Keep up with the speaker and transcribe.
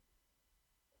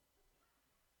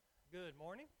Good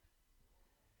morning.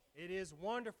 It is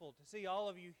wonderful to see all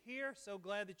of you here. So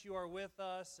glad that you are with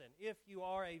us. And if you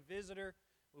are a visitor,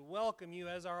 we welcome you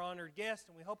as our honored guest,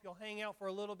 and we hope you'll hang out for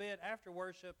a little bit after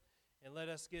worship and let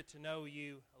us get to know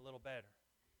you a little better.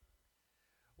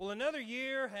 Well, another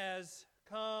year has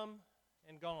come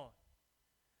and gone.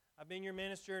 I've been your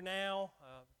minister now,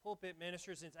 pulpit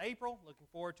minister, since April. Looking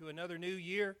forward to another new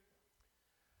year.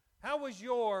 How was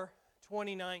your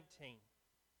 2019?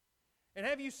 And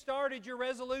have you started your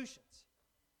resolutions?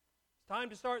 It's time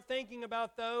to start thinking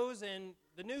about those, and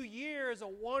the new year is a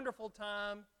wonderful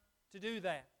time to do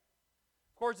that.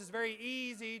 Of course, it's very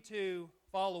easy to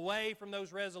fall away from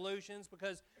those resolutions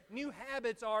because new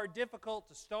habits are difficult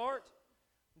to start,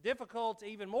 difficult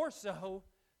even more so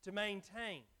to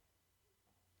maintain.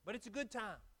 But it's a good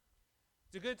time.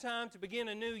 It's a good time to begin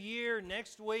a new year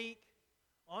next week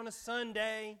on a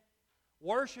Sunday,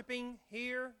 worshiping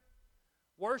here,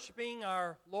 worshiping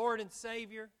our Lord and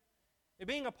Savior, and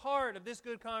being a part of this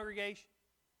good congregation,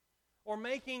 or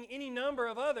making any number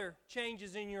of other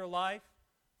changes in your life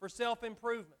for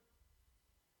self-improvement.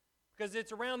 Because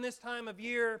it's around this time of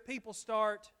year people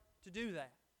start to do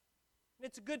that. And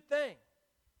it's a good thing,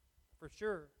 for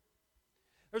sure.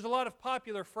 There's a lot of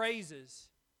popular phrases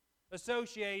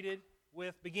associated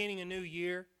with beginning a new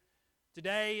year.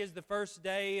 Today is the first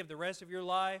day of the rest of your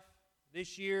life.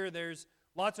 This year there's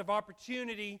lots of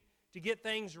opportunity to get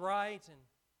things right, and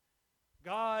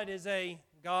God is a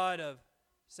God of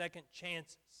second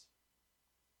chances.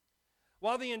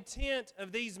 While the intent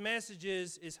of these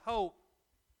messages is hope,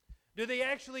 do they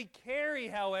actually carry,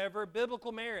 however,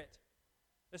 biblical merit,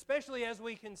 especially as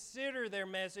we consider their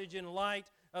message in light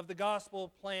of the gospel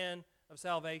plan of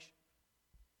salvation?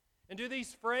 And do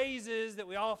these phrases that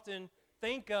we often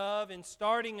think of in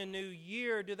starting a new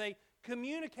year, do they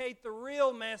communicate the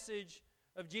real message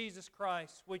of Jesus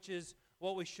Christ, which is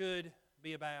what we should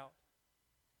be about?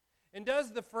 And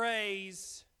does the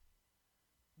phrase,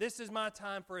 "This is my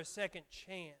time for a second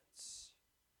chance,"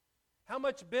 how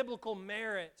much biblical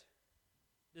merit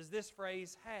does this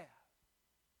phrase have?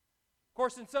 Of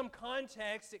course, in some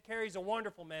contexts, it carries a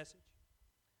wonderful message.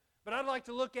 But I'd like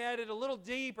to look at it a little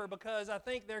deeper because I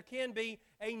think there can be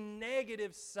a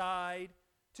negative side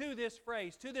to this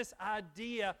phrase, to this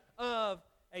idea of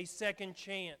a second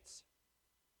chance.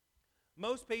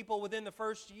 Most people within the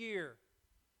first year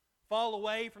fall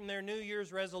away from their New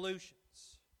Year's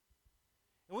resolutions.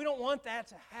 And we don't want that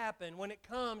to happen when it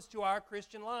comes to our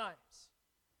Christian lives.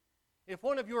 If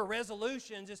one of your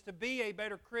resolutions is to be a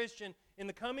better Christian in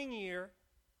the coming year,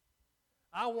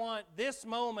 I want this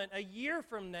moment, a year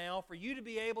from now, for you to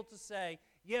be able to say,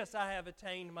 yes, I have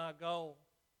attained my goal.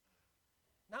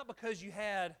 Not because you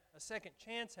had a second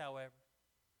chance, however,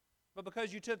 but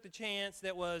because you took the chance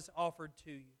that was offered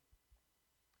to you.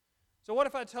 So what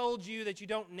if I told you that you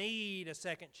don't need a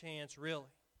second chance, really?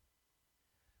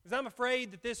 Because I'm afraid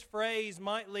that this phrase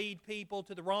might lead people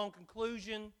to the wrong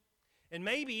conclusion and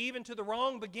maybe even to the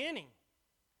wrong beginning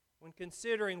when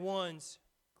considering one's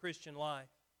Christian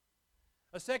life.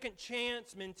 A second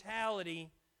chance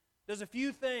mentality does a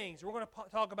few things. We're going to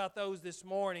talk about those this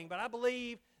morning, but I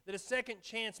believe that a second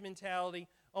chance mentality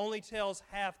only tells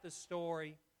half the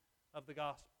story of the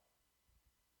gospel.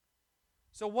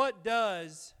 So what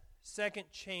does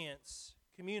second chance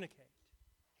communicate?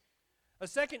 A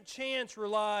second chance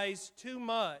relies too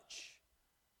much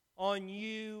on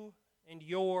you and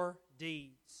your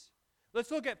deeds. Let's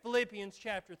look at Philippians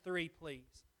chapter 3,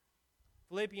 please.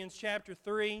 Philippians chapter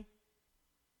 3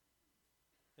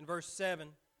 and verse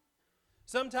 7.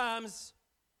 Sometimes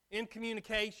in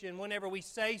communication, whenever we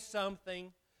say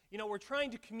something, we're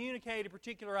trying to communicate a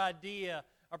particular idea,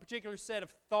 a particular set of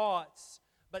thoughts,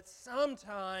 but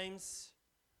sometimes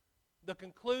the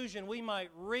conclusion we might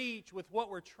reach with what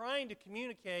we're trying to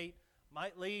communicate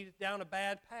might lead down a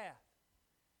bad path.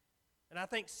 And I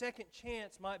think second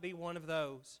chance might be one of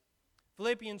those.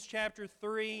 Philippians chapter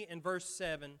 3 and verse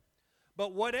 7.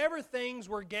 But whatever things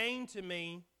were gained to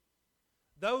me,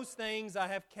 those things I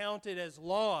have counted as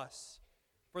loss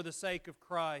for the sake of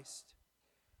Christ.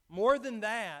 More than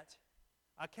that,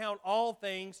 I count all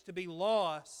things to be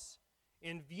loss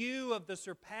in view of the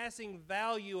surpassing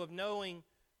value of knowing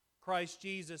Christ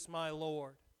Jesus my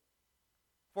Lord,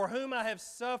 for whom I have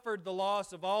suffered the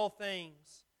loss of all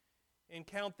things, and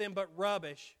count them but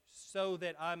rubbish, so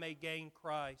that I may gain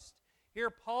Christ. Here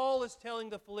Paul is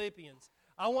telling the Philippians,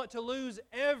 I want to lose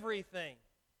everything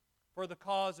for the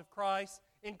cause of Christ,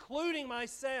 including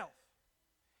myself.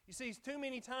 You see, too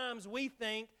many times we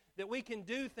think that we can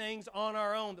do things on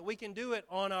our own, that we can do it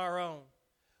on our own.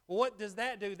 Well, what does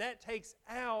that do? That takes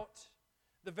out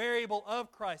the variable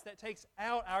of Christ. That takes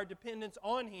out our dependence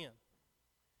on Him.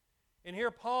 And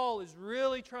here Paul is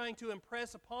really trying to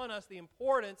impress upon us the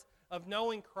importance of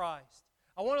knowing Christ.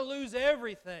 I want to lose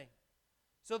everything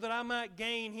so that I might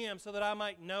gain Him, so that I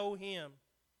might know Him.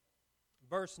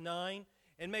 Verse 9,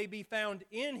 and may be found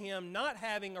in Him, not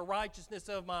having a righteousness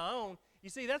of my own. You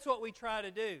see, that's what we try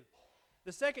to do.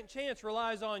 The second chance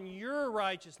relies on your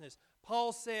righteousness.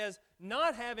 Paul says,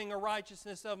 not having a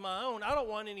righteousness of my own. I don't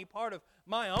want any part of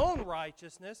my own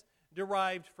righteousness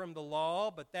derived from the law,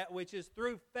 but that which is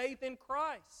through faith in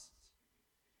Christ.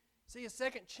 See, a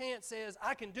second chance says,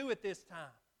 I can do it this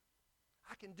time.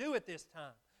 I can do it this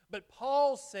time. But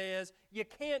Paul says, you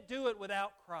can't do it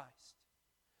without Christ.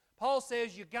 Paul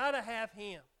says, you got to have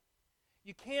Him.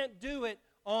 You can't do it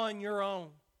on your own.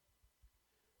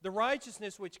 The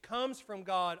righteousness which comes from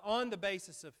God on the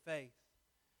basis of faith,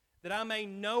 that I may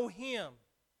know Him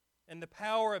and the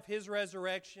power of His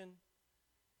resurrection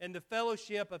and the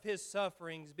fellowship of His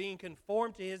sufferings, being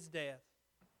conformed to His death,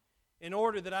 in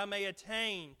order that I may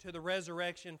attain to the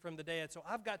resurrection from the dead. So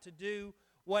I've got to do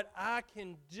what I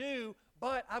can do,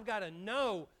 but I've got to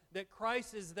know that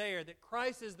Christ is there, that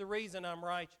Christ is the reason I'm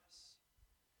righteous.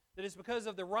 That it's because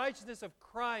of the righteousness of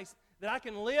Christ that I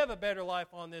can live a better life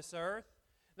on this earth.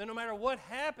 That no matter what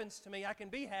happens to me, I can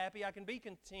be happy, I can be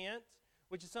content,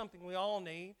 which is something we all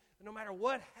need. That no matter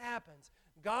what happens,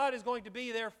 God is going to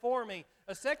be there for me.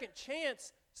 A second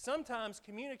chance sometimes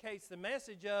communicates the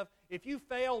message of, if you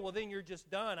fail, well then you're just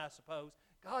done, I suppose.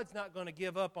 God's not going to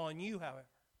give up on you, however.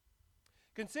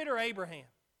 Consider Abraham.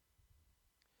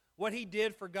 What he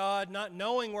did for God, not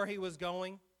knowing where he was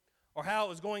going or how it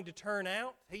was going to turn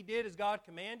out. He did as God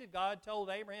commanded. God told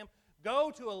Abraham,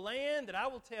 go to a land that I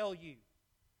will tell you.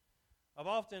 I've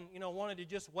often, wanted to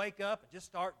just wake up and just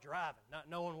start driving, not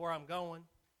knowing where I'm going.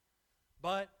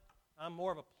 But I'm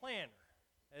more of a planner,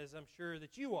 as I'm sure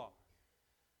that you are.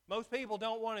 Most people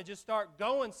don't want to just start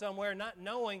going somewhere not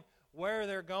knowing where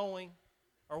they're going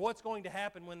or what's going to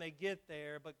happen when they get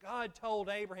there. But God told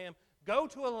Abraham, go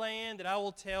to a land that I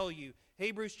will tell you.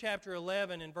 Hebrews chapter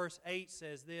 11 and verse 8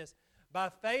 says this, By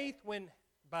faith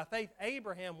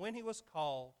Abraham, when he was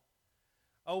called,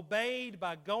 obeyed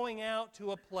by going out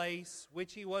to a place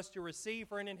which he was to receive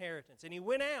for an inheritance. And he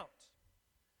went out,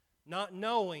 not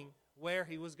knowing where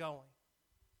he was going.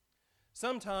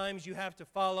 Sometimes you have to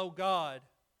follow God,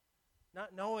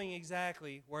 not knowing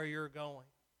exactly where you're going.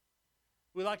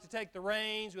 We like to take the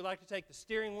reins, we like to take the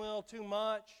steering wheel too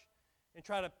much, and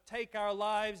try to take our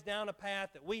lives down a path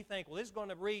that we think, well, this is going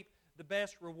to reap the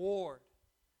best reward.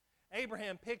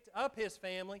 Abraham picked up his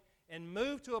family and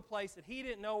moved to a place that he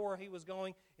didn't know where he was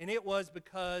going, and it was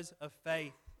because of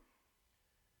faith.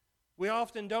 We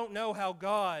often don't know how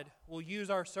God will use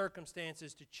our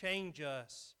circumstances to change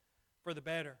us for the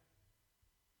better.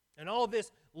 And all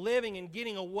this living and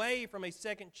getting away from a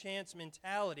second chance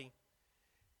mentality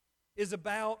is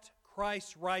about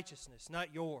Christ's righteousness,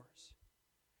 not yours.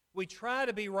 We try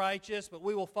to be righteous, but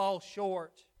we will fall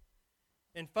short.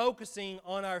 And focusing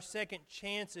on our second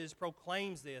chances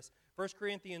proclaims this. 1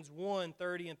 Corinthians 1,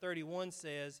 30 and 31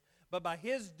 says, But by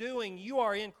His doing you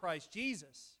are in Christ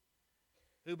Jesus,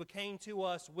 who became to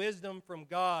us wisdom from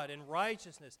God and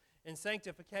righteousness and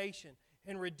sanctification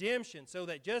and redemption, so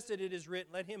that just as it is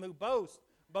written, let him who boasts,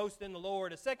 boast in the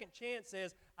Lord. A second chance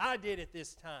says, I did it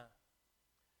this time.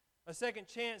 A second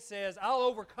chance says, I'll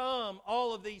overcome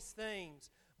all of these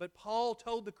things. But Paul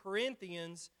told the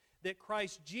Corinthians that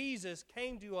Christ Jesus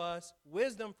came to us,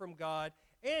 wisdom from God,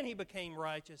 and He became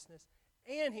righteousness,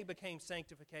 and He became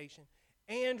sanctification,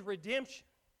 and redemption.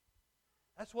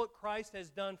 That's what Christ has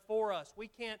done for us. We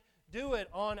can't do it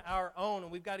on our own,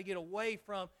 and we've got to get away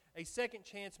from a second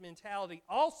chance mentality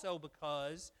also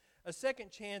because a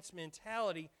second chance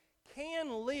mentality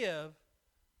can live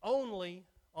only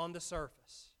on the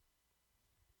surface.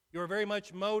 You are very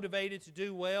much motivated to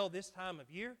do well this time of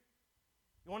year.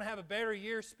 You want to have a better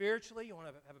year spiritually. You want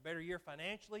to have a better year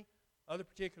financially. Other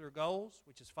particular goals,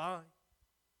 which is fine.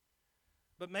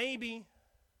 But maybe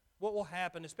what will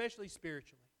happen, especially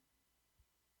spiritually,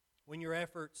 when your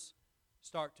efforts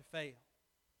start to fail.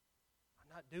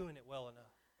 I'm not doing it well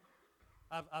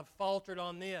enough. I've faltered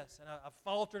on this, and I've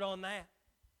faltered on that.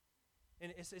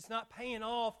 And it's not paying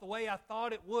off the way I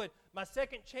thought it would. My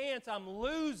second chance, I'm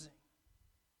losing.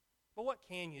 But what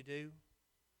can you do?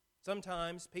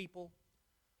 Sometimes people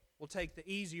will take the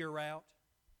easier route.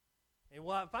 And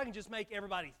well, if I can just make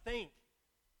everybody think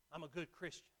I'm a good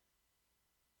Christian,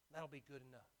 that'll be good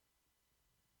enough.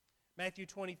 Matthew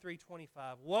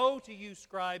 23:25. Woe to you,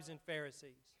 scribes and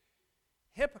Pharisees,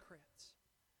 hypocrites!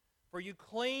 For you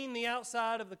clean the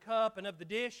outside of the cup and of the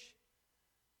dish,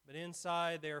 but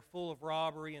inside they are full of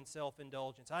robbery and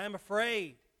self-indulgence. I am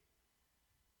afraid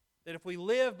that if we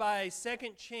live by a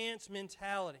second chance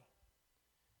mentality,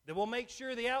 that we'll make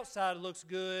sure the outside looks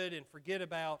good and forget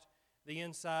about the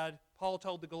inside. Paul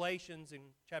told the Galatians in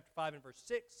chapter 5 and verse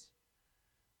 6,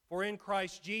 "For in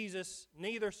Christ Jesus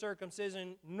neither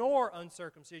circumcision nor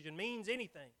uncircumcision means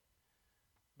anything,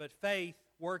 but faith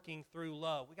working through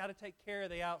love." We've got to take care of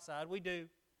the outside. We do.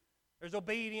 There's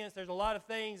obedience. There's a lot of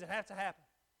things that have to happen.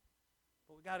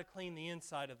 But we've got to clean the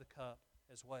inside of the cup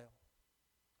as well.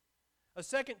 A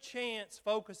second chance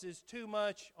focuses too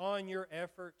much on your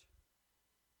effort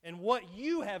and what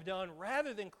you have done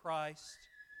rather than Christ,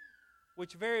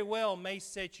 which very well may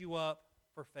set you up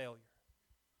for failure.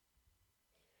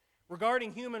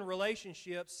 Regarding human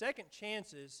relationships, second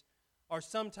chances are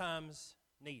sometimes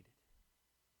needed.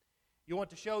 You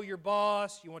want to show your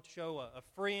boss, you want to show a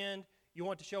friend, you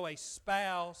want to show a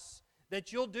spouse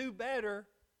that you'll do better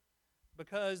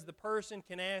because the person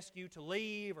can ask you to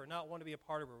leave or not want to be a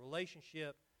part of a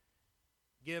relationship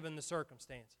given the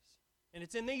circumstances. And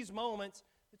it's in these moments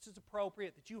that it's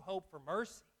appropriate that you hope for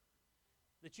mercy,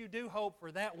 that you do hope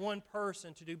for that one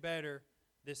person to do better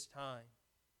this time.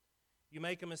 You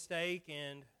make a mistake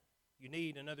and you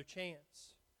need another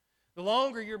chance. The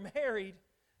longer you're married,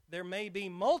 there may be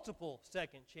multiple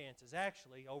second chances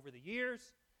actually over the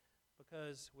years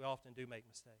because we often do make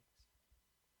mistakes.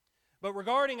 But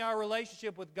regarding our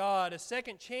relationship with God, a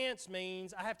second chance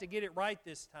means I have to get it right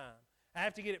this time. I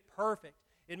have to get it perfect.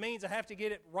 It means I have to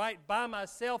get it right by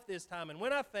myself this time. And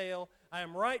when I fail, I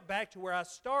am right back to where I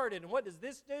started. And what does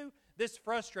this do? This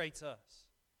frustrates us.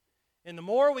 And the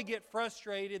more we get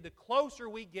frustrated, the closer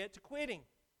we get to quitting.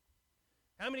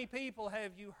 How many people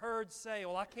have you heard say,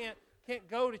 "Well, I can't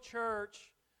go to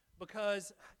church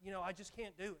because, I just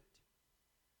can't do it."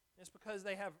 It's because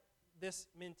they have this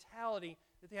mentality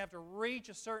that they have to reach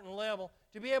a certain level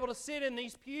to be able to sit in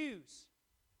these pews.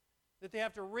 That they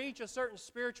have to reach a certain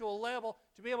spiritual level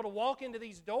to be able to walk into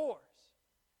these doors.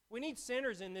 We need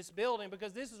sinners in this building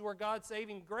because this is where God's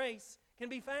saving grace can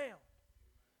be found.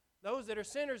 Those that are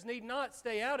sinners need not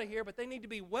stay out of here, but they need to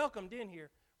be welcomed in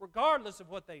here, regardless of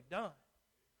what they've done,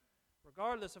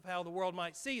 regardless of how the world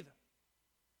might see them.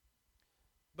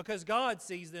 Because God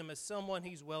sees them as someone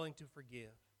He's willing to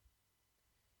forgive.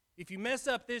 If you mess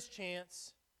up this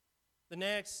chance, the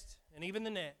next, and even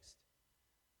the next,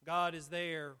 God is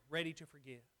there ready to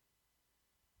forgive.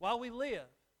 While we live,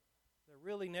 there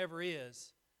really never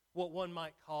is what one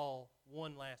might call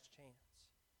one last chance.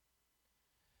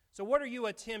 So what are you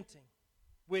attempting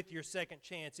with your second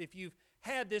chance if you've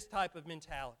had this type of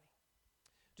mentality?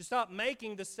 To stop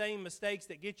making the same mistakes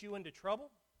that get you into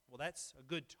trouble? Well, that's a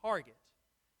good target,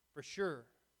 for sure.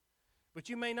 But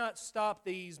you may not stop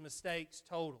these mistakes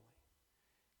totally.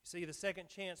 You see, the second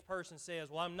chance person says,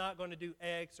 "Well, I'm not going to do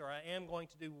X or I am going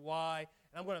to do Y,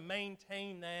 and I'm going to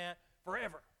maintain that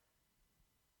forever."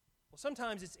 Well,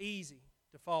 sometimes it's easy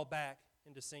to fall back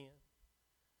into sin.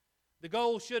 The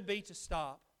goal should be to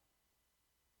stop.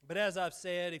 But as I've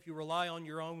said, if you rely on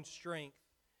your own strength,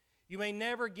 you may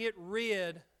never get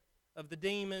rid of the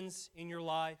demons in your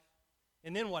life.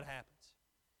 And then what happens?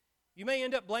 You may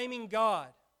end up blaming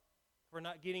God for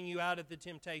not getting you out of the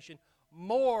temptation.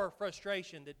 More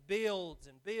frustration that builds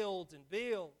and builds and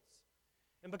builds.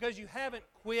 And because you haven't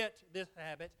quit this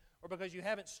habit, or because you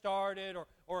haven't started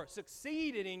or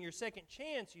succeeded in your second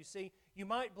chance, you see, you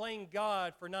might blame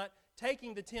God for not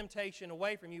taking the temptation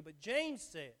away from you. But James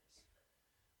says,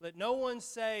 "Let no one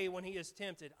say when he is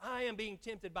tempted, 'I am being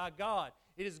tempted by God.'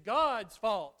 It is God's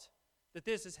fault that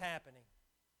this is happening."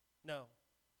 No.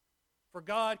 For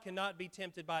God cannot be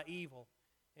tempted by evil,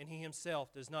 and He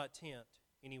Himself does not tempt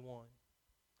anyone.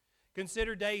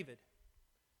 Consider David,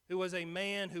 who was a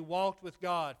man who walked with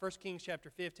God. 1 Kings chapter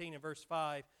 15 and verse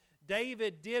 5.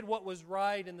 David did what was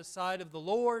right in the sight of the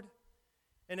Lord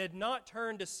and had not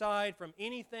turned aside from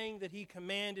anything that He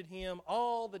commanded him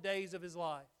all the days of his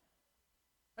life.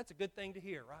 That's a good thing to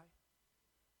hear, right?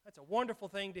 That's a wonderful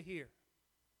thing to hear.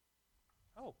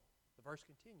 Oh, the verse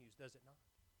continues, does it not?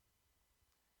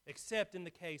 Except in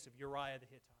the case of Uriah the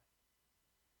Hittite.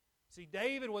 See,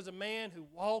 David was a man who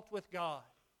walked with God,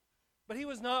 but he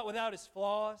was not without his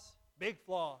flaws, big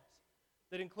flaws,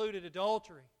 that included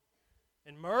adultery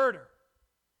and murder.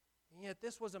 And yet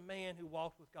this was a man who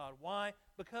walked with God. Why?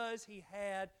 Because he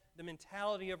had the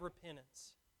mentality of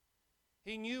repentance.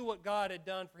 He knew what God had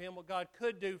done for him, what God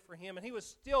could do for him, and he was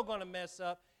still going to mess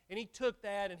up, and he took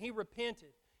that and he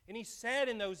repented. And he sat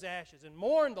in those ashes and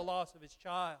mourned the loss of his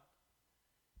child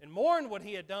and mourned what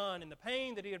he had done and the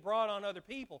pain that he had brought on other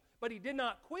people. But he did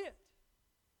not quit.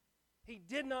 He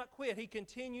did not quit. He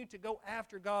continued to go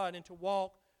after God and to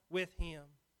walk with Him.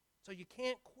 So you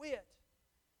can't quit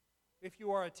if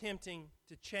you are attempting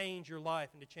to change your life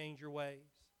and to change your ways.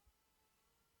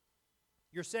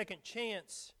 Your second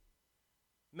chance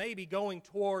may be going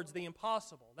towards the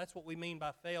impossible. That's what we mean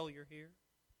by failure here.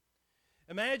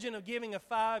 Imagine giving a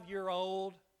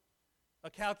 5-year-old a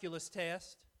calculus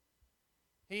test.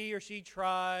 He or she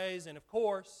tries, and of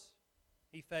course,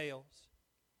 he fails.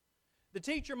 The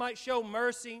teacher might show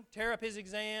mercy, tear up his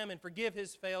exam, and forgive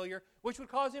his failure, which would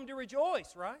cause him to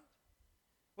rejoice, right?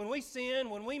 When we sin,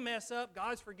 when we mess up,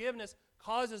 God's forgiveness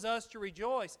causes us to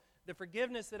rejoice. The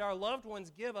forgiveness that our loved ones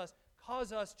give us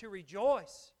causes us to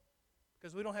rejoice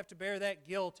because we don't have to bear that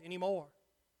guilt anymore.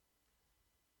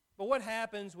 But what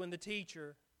happens when the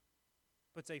teacher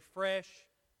puts a fresh,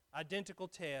 identical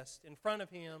test in front of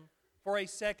him for a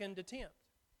second attempt?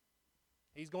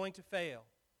 He's going to fail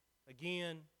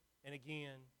again and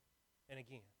again and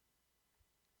again.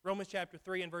 Romans chapter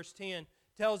 3 and verse 10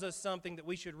 tells us something that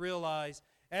we should realize.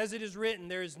 As it is written,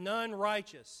 there is none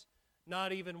righteous,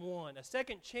 not even one. A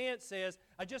second chance says,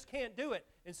 I just can't do it.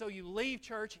 And so you leave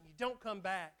church and you don't come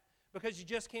back because you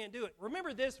just can't do it.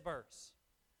 Remember this verse.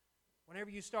 Whenever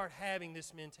you start having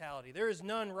this mentality, there is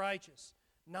none righteous,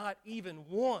 not even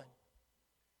one.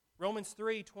 Romans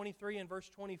 3:23 and verse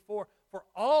 24, for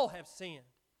all have sinned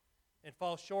and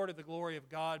fall short of the glory of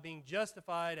God, being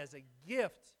justified as a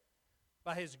gift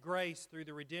by His grace through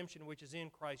the redemption which is in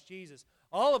Christ Jesus.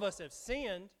 All of us have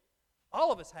sinned.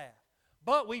 All of us have.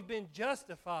 But we've been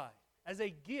justified as a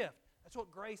gift. That's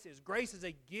what grace is. Grace is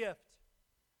a gift.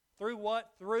 Through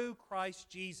what? Through Christ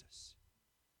Jesus.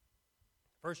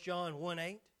 1 John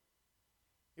 1:8.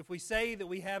 If we say that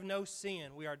we have no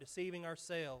sin, we are deceiving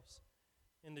ourselves,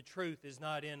 and the truth is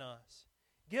not in us.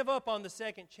 Give up on the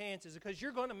second chances because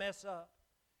you're going to mess up.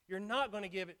 You're not going to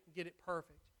get it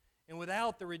perfect. And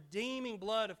without the redeeming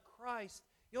blood of Christ,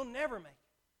 you'll never make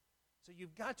it. So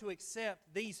you've got to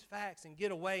accept these facts and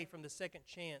get away from the second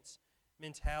chance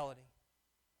mentality.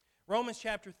 Romans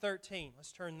chapter 13.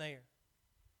 Let's turn there.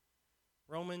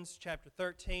 Romans chapter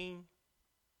 13,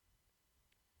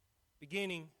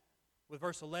 beginning with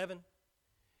verse 11.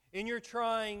 In your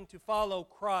trying to follow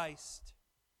Christ,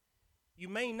 you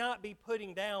may not be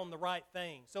putting down the right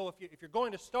thing. So if you're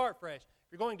going to start fresh,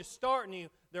 if you're going to start new,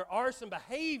 there are some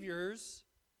behaviors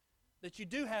that you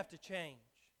do have to change,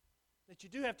 that you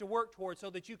do have to work towards so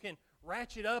that you can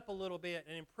ratchet up a little bit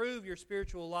and improve your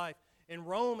spiritual life. And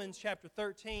Romans chapter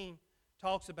 13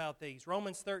 talks about these.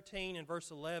 Romans 13 and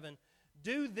verse 11.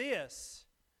 Do this,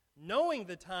 knowing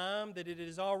the time that it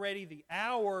is already the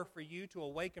hour for you to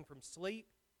awaken from sleep.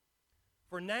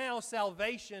 For now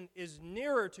salvation is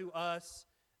nearer to us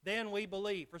than we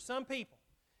believe. For some people,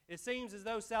 it seems as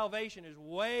though salvation is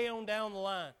way on down the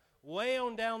line, way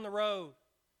on down the road,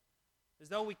 as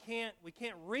though we can't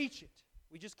reach it.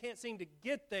 We just can't seem to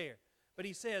get there. But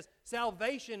he says,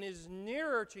 salvation is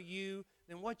nearer to you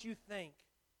than what you think.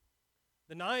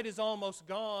 The night is almost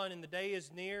gone and the day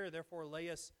is near. Therefore, let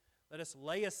us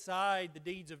lay aside the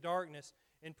deeds of darkness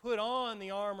and put on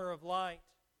the armor of light.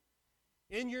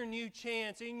 In your new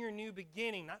chance, in your new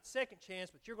beginning, not second chance,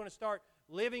 but you're going to start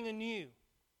living anew.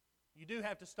 You do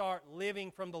have to start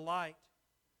living from the light.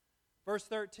 Verse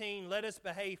 13, let us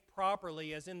behave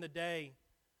properly as in the day,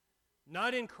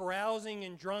 not in carousing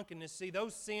and drunkenness. See,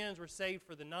 those sins were saved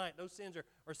for the night. Those sins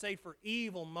are saved for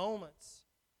evil moments.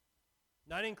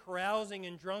 Not in carousing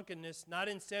and drunkenness, not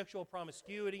in sexual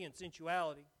promiscuity and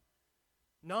sensuality,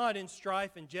 not in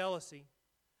strife and jealousy,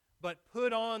 but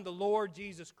put on the Lord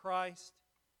Jesus Christ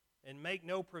and make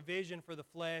no provision for the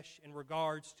flesh in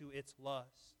regards to its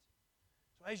lust.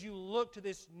 So as you look to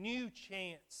this new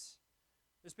chance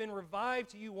that's been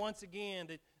revived to you once again,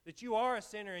 that you are a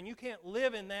sinner and you can't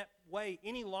live in that way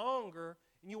any longer,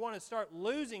 and you want to start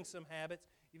losing some habits,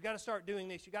 you've got to start doing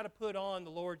this. You've got to put on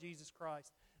the Lord Jesus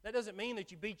Christ. That doesn't mean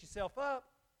that you beat yourself up,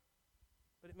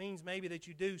 but it means maybe that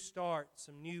you do start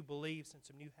some new beliefs and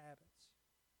some new habits.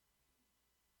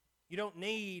 You don't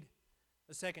need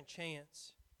a second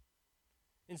chance.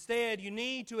 Instead, you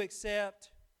need to accept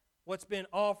what's been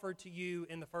offered to you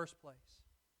in the first place.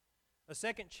 A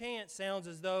second chance sounds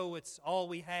as though it's all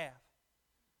we have.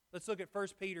 Let's look at 1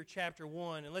 Peter chapter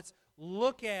 1, and let's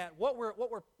look at what we're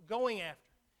going after.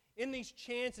 In these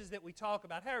chances that we talk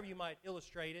about, however you might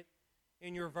illustrate it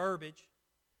in your verbiage.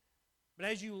 But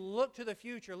as you look to the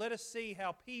future, let us see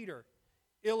how Peter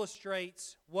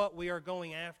illustrates what we are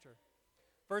going after.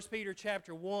 1 Peter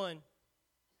chapter 1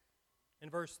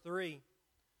 and verse 3.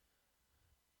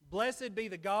 Blessed be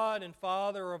the God and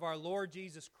Father of our Lord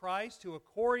Jesus Christ, who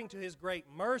according to His great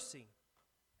mercy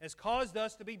has caused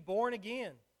us to be born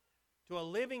again to a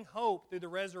living hope through the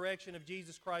resurrection of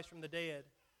Jesus Christ from the dead,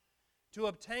 to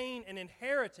obtain an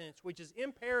inheritance which is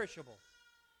imperishable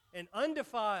and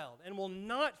undefiled and will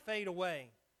not fade away,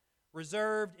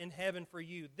 reserved in heaven for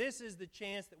you. This is the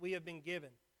chance that we have been given,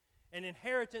 an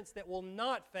inheritance that will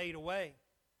not fade away.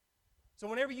 So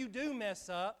whenever you do mess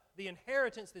up, the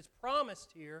inheritance that's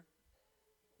promised here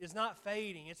is not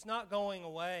fading. It's not going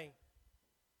away.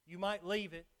 You might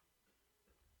leave it.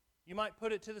 You might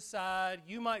put it to the side.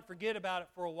 You might forget about it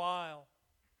for a while.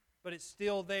 But it's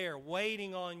still there,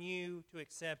 waiting on you to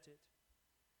accept it.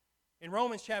 In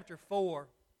Romans chapter 4,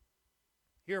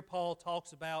 here Paul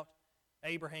talks about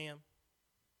Abraham.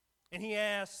 And he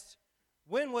asks,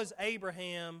 when was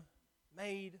Abraham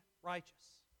made righteous?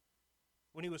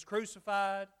 When he was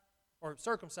crucified, or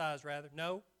circumcised rather?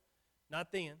 No,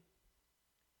 not then.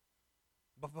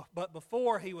 But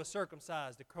before he was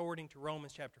circumcised, according to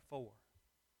Romans chapter 4.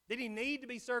 Did he need to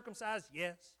be circumcised?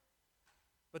 Yes.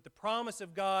 But the promise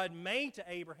of God made to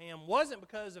Abraham wasn't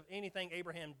because of anything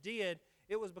Abraham did.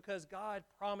 It was because God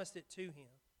promised it to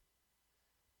him.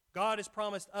 God has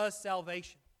promised us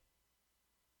salvation.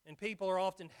 And people are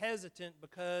often hesitant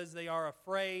because they are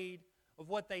afraid of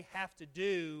what they have to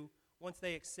do once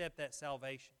they accept that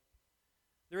salvation.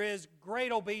 There is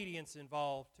great obedience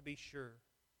involved, to be sure.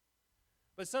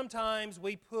 But sometimes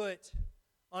we put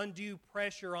undue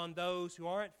pressure on those who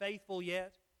aren't faithful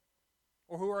yet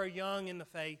or who are young in the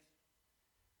faith.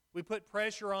 We put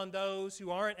pressure on those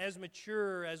who aren't as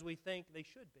mature as we think they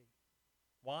should be.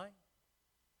 Why?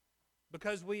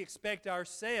 Because we expect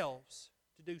ourselves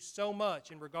to do so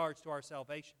much in regards to our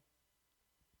salvation.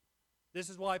 This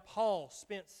is why Paul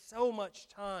spent so much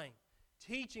time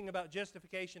teaching about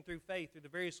justification through faith through the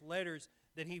various letters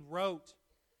that he wrote,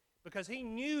 because he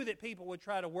knew that people would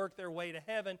try to work their way to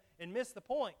heaven and miss the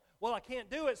point. Well, I can't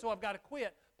do it, so I've got to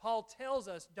quit. Paul tells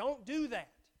us, don't do that.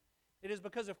 It is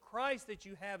because of Christ that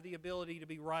you have the ability to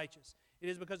be righteous. It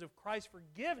is because of Christ's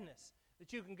forgiveness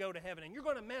that you can go to heaven. And you're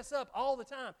going to mess up all the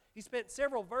time. He spent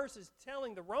several verses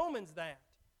telling the Romans that.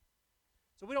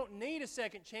 So we don't need a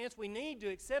second chance. We need to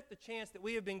accept the chance that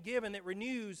we have been given that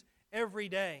renews every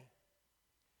day.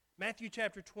 Matthew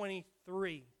chapter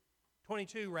 22.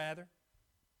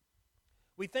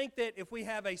 We think that if we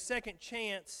have a second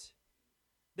chance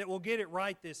that we'll get it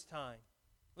right this time.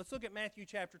 Let's look at Matthew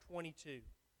chapter 22.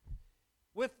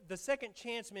 With the second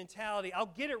chance mentality, I'll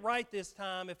get it right this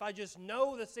time if I just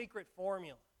know the secret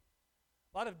formula.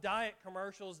 A lot of diet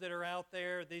commercials that are out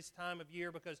there this time of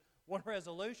year, because one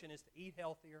resolution is to eat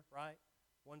healthier, right?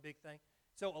 One big thing.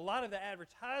 So a lot of the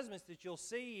advertisements that you'll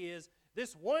see is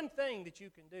this one thing that you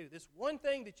can do, this one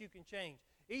thing that you can change.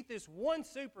 Eat this one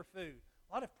superfood.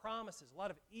 A lot of promises, a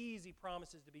lot of easy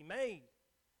promises to be made.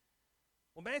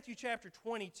 Well, Matthew chapter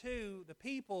 22, the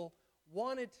people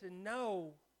wanted to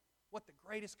know what the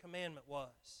greatest commandment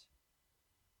was.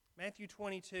 Matthew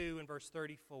 22 and verse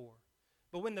 34.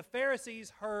 But when the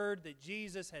Pharisees heard that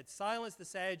Jesus had silenced the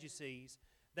Sadducees,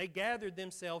 they gathered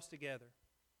themselves together.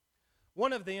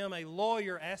 One of them, a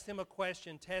lawyer, asked him a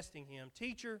question, testing him.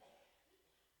 Teacher,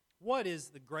 what is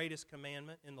the greatest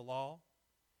commandment in the law?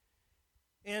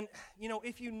 And,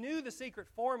 if you knew the secret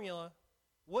formula,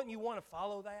 wouldn't you want to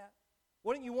follow that?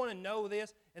 Wouldn't you want to know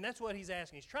this? And that's what he's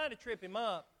asking. He's trying to trip him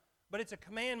up, but it's a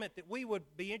commandment that we would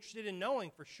be interested in knowing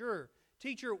for sure.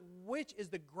 Teacher, which is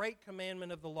the great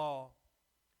commandment of the law?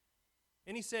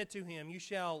 And he said to him, you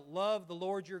shall love the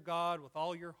Lord your God with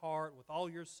all your heart, with all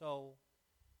your soul,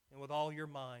 and with all your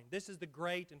mind. This is the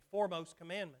great and foremost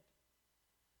commandment.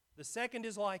 The second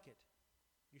is like it.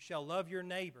 You shall love your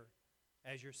neighbor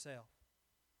as yourself.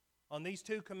 On these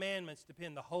two commandments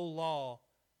depend the whole law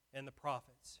and the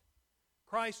prophets.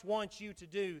 Christ wants you to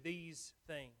do these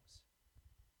things.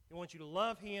 He wants you to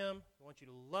love Him. He wants you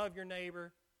to love your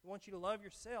neighbor. He wants you to love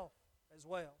yourself as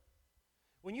well.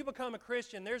 When you become a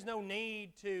Christian, there's no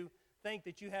need to think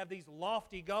that you have these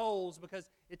lofty goals, because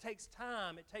it takes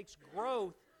time, it takes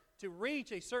growth to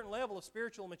reach a certain level of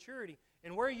spiritual maturity.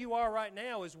 And where you are right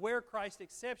now is where Christ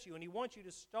accepts you, and He wants you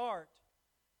to start.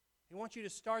 He wants you to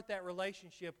start that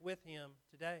relationship with Him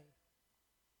today.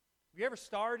 Have you ever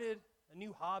started a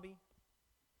new hobby?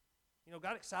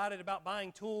 Got excited about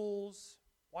buying tools,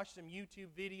 watched some YouTube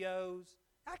videos.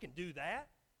 I can do that.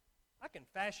 I can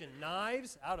fashion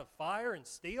knives out of fire and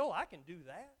steel. I can do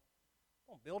that. I'm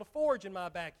going to build a forge in my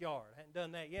backyard. I hadn't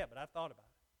done that yet, but I thought about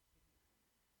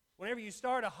it. Whenever you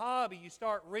start a hobby, you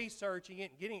start researching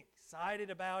it and getting excited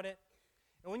about it.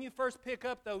 And when you first pick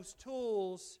up those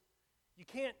tools, you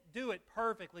can't do it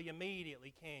perfectly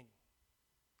immediately, can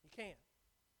you? You can't.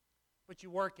 But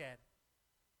you work at it.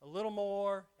 A little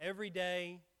more every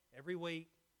day, every week.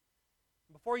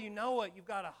 Before you know it, you've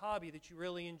got a hobby that you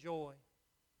really enjoy.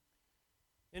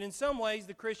 And in some ways,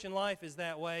 the Christian life is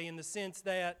that way in the sense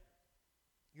that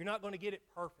you're not going to get it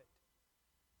perfect.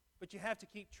 But you have to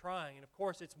keep trying. And of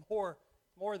course, it's more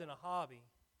than a hobby.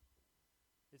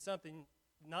 It's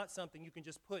not something you can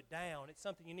just put down. It's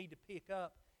something you need to pick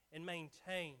up and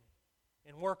maintain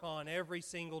and work on every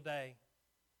single day.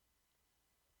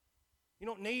 You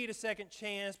don't need a second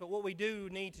chance, but what we do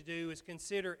need to do is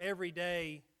consider every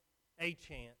day a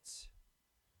chance.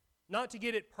 Not to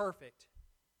get it perfect,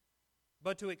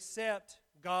 but to accept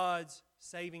God's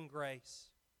saving grace.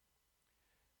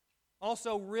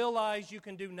 Also, realize you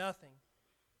can do nothing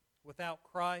without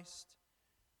Christ.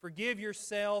 Forgive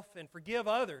yourself and forgive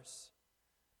others,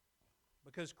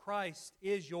 because Christ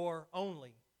is your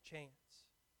only chance.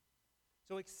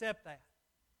 So accept that.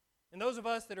 And those of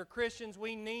us that are Christians,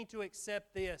 we need to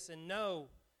accept this and know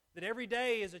that every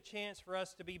day is a chance for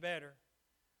us to be better.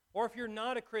 Or if you're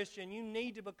not a Christian, you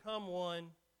need to become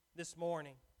one this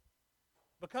morning.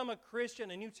 Become a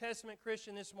Christian, a New Testament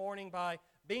Christian this morning by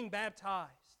being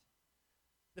baptized.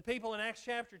 The people in Acts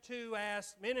chapter 2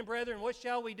 asked, "Men and brethren, what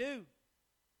shall we do?"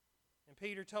 And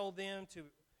Peter told them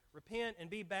to repent and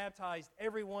be baptized,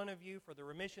 every one of you, for the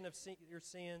remission of your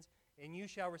sins, and you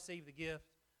shall receive the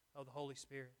gift of the Holy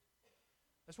Spirit.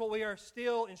 That's what we are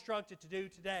still instructed to do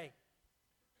today.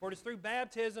 For it is through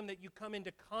baptism that you come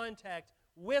into contact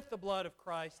with the blood of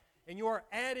Christ, and you are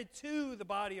added to the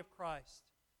body of Christ,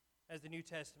 as the New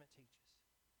Testament teaches.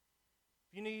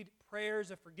 If you need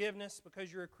prayers of forgiveness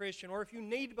because you're a Christian, or if you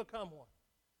need to become one,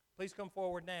 please come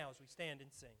forward now as we stand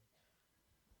and sing.